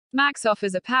Max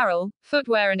offers apparel,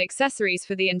 footwear and accessories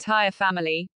for the entire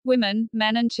family, women,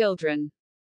 men and children.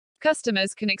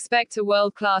 Customers can expect a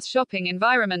world-class shopping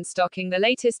environment stocking the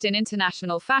latest in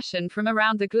international fashion from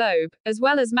around the globe, as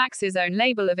well as Max's own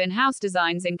label of in-house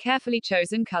designs in carefully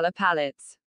chosen color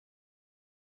palettes.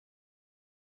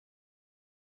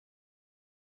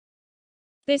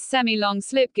 This semi-long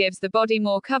slip gives the body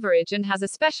more coverage and has a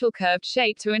special curved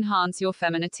shape to enhance your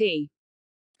femininity.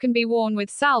 Can be worn with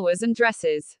salwars and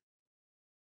dresses.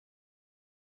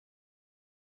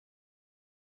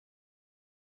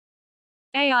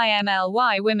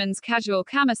 AIMLY Women's Casual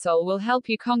Camisole will help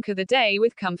you conquer the day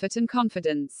with comfort and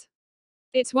confidence.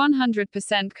 Its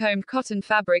 100% combed cotton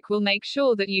fabric will make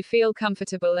sure that you feel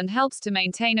comfortable and helps to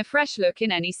maintain a fresh look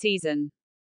in any season.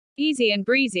 Easy and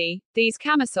breezy, these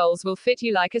camisoles will fit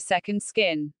you like a second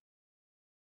skin.